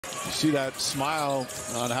see that smile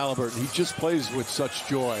on Halliburton. He just plays with such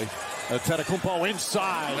joy. Antetokounmpo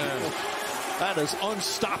inside. Man. That is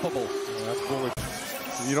unstoppable. That's bullet.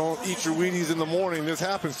 You don't eat your Wheaties in the morning. This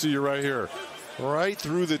happens to you right here. Right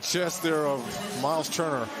through the chest there of Miles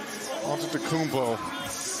Turner onto Antetokounmpo.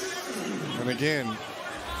 And again,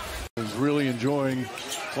 he's really enjoying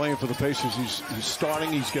playing for the Pacers. He's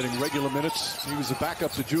starting. He's getting regular minutes. He was a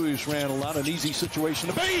backup to Julius Randle. Not an easy situation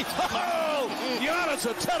to be. Oh, Giannis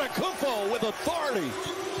Antetokounmpo with authority.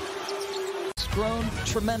 He's grown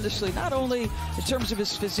tremendously, not only in terms of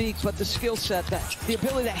his physique, but the skill set, the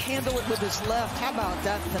ability to handle it with his left. How about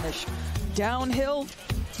that finish? Downhill,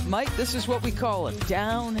 Mike, this is what we call it.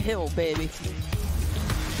 Downhill, baby.